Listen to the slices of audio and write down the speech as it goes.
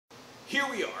Here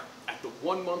we are at the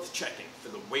 1 month check-in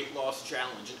for the weight loss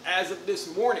challenge, and as of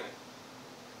this morning,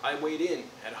 I weighed in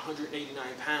at 189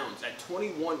 pounds at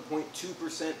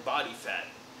 21.2% body fat.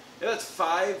 Now that's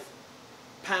 5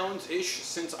 pounds-ish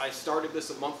since I started this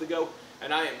a month ago,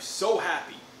 and I am so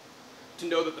happy to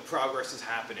know that the progress is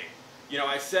happening. You know,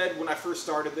 I said when I first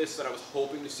started this that I was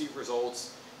hoping to see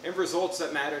results, and results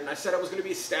that mattered, and I said I was going to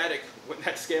be ecstatic when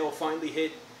that scale finally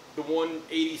hit the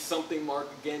 180 something mark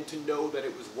again to know that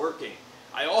it was working.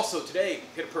 I also today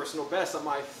hit a personal best on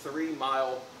my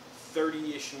 3-mile,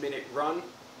 30-ish minute run.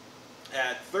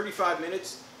 At 35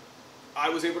 minutes, I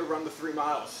was able to run the 3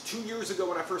 miles. 2 years ago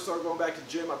when I first started going back to the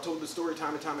gym, I've told this story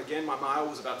time and time again, my mile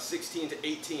was about 16 to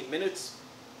 18 minutes.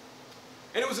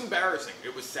 And it was embarrassing.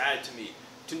 It was sad to me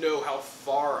to know how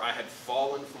far I had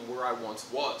fallen from where I once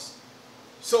was.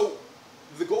 So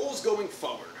the goals going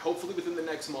forward, hopefully within the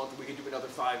next month we can do another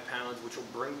 5 pounds, which will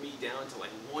bring me down to like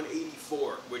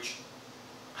 184, which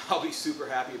I'll be super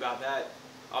happy about that.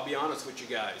 I'll be honest with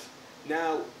you guys.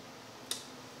 Now,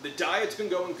 the diet's been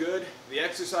going good, the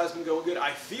exercise has been going good.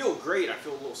 I feel great. I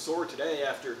feel a little sore today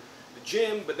after the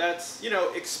gym, but that's, you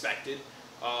know, expected.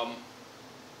 I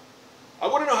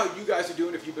want to know how you guys are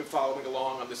doing if you've been following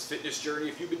along on this fitness journey.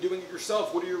 If you've been doing it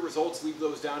yourself, what are your results? Leave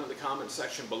those down in the comment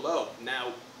section below.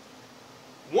 Now,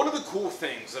 one of the cool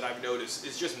things that I've noticed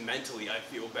is just mentally I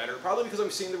feel better. Probably because I'm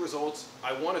seeing the results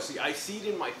I want to see. I see it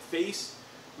in my face,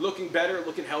 looking better,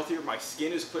 looking healthier. My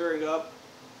skin is clearing up,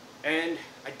 and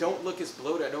I don't look as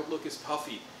bloated. I don't look as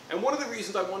puffy. And one of the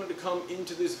reasons I wanted to come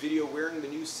into this video wearing the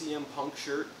new CM Punk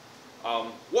shirt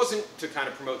wasn't to kind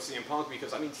of promote CM Punk,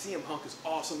 because I mean CM Punk is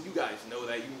awesome. You guys know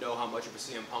that. You know how much of a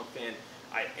CM Punk fan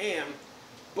I am.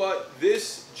 But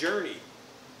this journey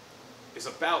is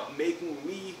about making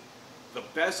me the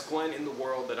best Glenn in the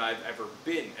world that I've ever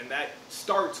been. And that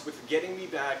starts with getting me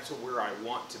back to where I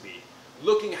want to be,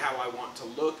 looking how I want to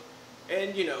look,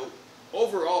 and, you know,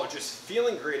 overall just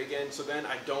feeling great again, so then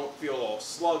I don't feel all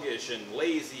sluggish and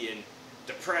lazy and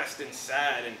depressed and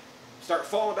sad and start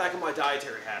falling back on my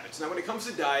dietary habits. Now when it comes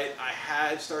to diet, I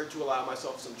have started to allow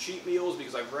myself some cheat meals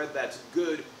because I've read that's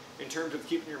good in terms of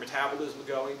keeping your metabolism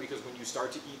going, because when you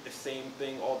start to eat the same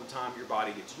thing all the time, your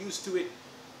body gets used to it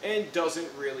and doesn't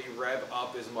really rev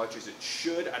up as much as it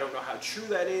should. I don't know how true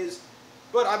that is,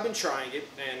 but I've been trying it,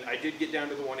 and I did get down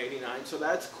to the 189, so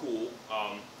that's cool.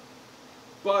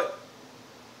 But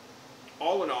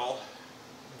all in all,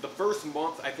 the first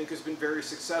month I think has been very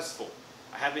successful.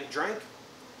 I haven't drank.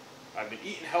 I've been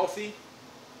eating healthy.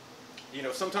 You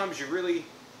know, sometimes you really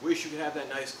wish you could have that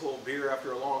nice cold beer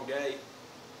after a long day.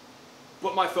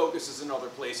 But my focus is in other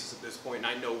places at this point, and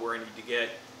I know where I need to get.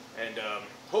 And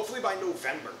hopefully by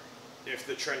November, if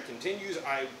the trend continues,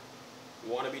 I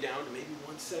want to be down to maybe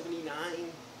 179.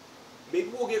 Maybe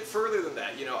we'll get further than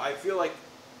that. You know, I feel like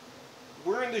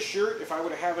wearing this shirt, if I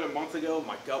would have it a month ago,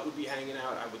 my gut would be hanging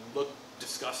out. I would look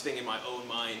disgusting in my own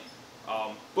mind.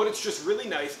 But it's just really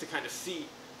nice to kind of see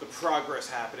the progress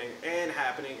happening, and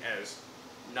happening as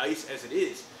nice as it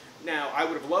is. Now, I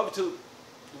would have loved to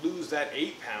lose that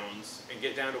 8 pounds and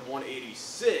get down to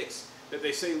 186, that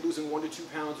they say losing 1 to 2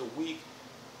 pounds a week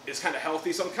is kind of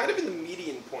healthy. So I'm kind of in the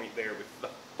median point there with the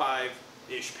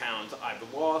 5-ish pounds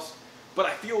I've lost. But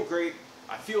I feel great.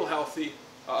 I feel healthy.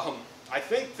 I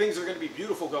think things are going to be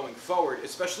beautiful going forward,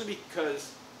 especially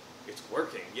because it's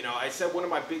working. You know, I said one of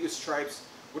my biggest stripes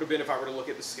would have been if I were to look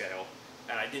at the scale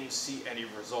and I didn't see any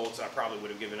results. I probably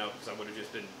would have given up, because I would have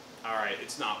just been, all right,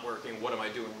 it's not working. What am I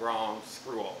doing wrong?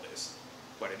 Screw all this.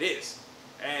 But it is.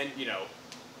 And, you know,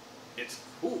 it's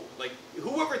cool. Like,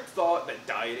 whoever thought that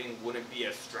dieting wouldn't be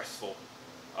as stressful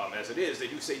as it is? They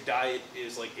do say diet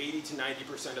is like 80 to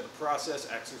 90% of the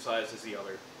process. Exercise is the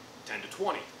other 10 to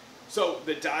 20. So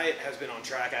the diet has been on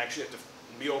track. I actually have to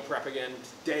meal prep again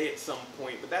today at some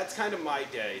point, but that's kind of my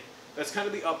day. That's kind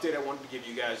of the update I wanted to give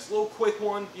you guys. A little quick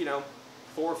one, you know,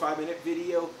 4 or 5 minute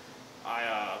video.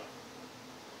 I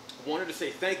wanted to say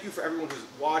thank you for everyone who's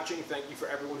watching. Thank you for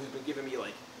everyone who's been giving me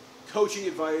like coaching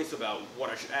advice about what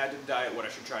I should add to the diet, what I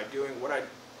should try doing, what I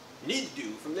need to do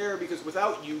from there, because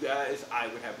without you guys, I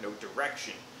would have no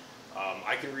direction.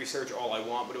 I can research all I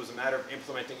want, but it was a matter of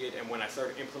implementing it, and when I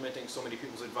started implementing so many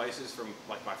people's advices from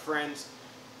like my friends,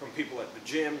 from people at the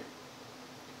gym,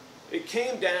 it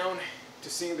came down to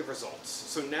seeing the results.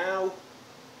 So now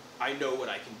I know what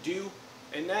I can do,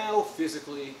 and now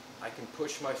physically I can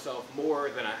push myself more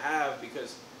than I have,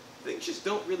 because things just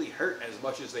don't really hurt as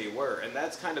much as they were, and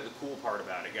that's kind of the cool part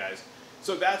about it, guys.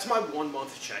 So that's my 1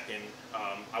 month check-in.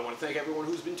 I want to thank everyone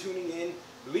who's been tuning in.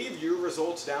 Leave your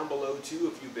results down below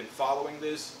too if you've been following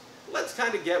this. Let's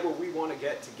kind of get where we want to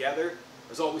get together.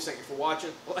 As always, thank you for watching.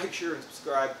 Like, share, and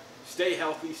subscribe. Stay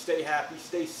healthy, stay happy,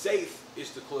 stay safe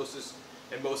is the closest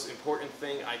and most important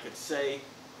thing I could say.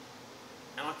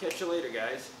 And I'll catch you later,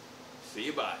 guys. See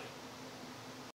you, bye.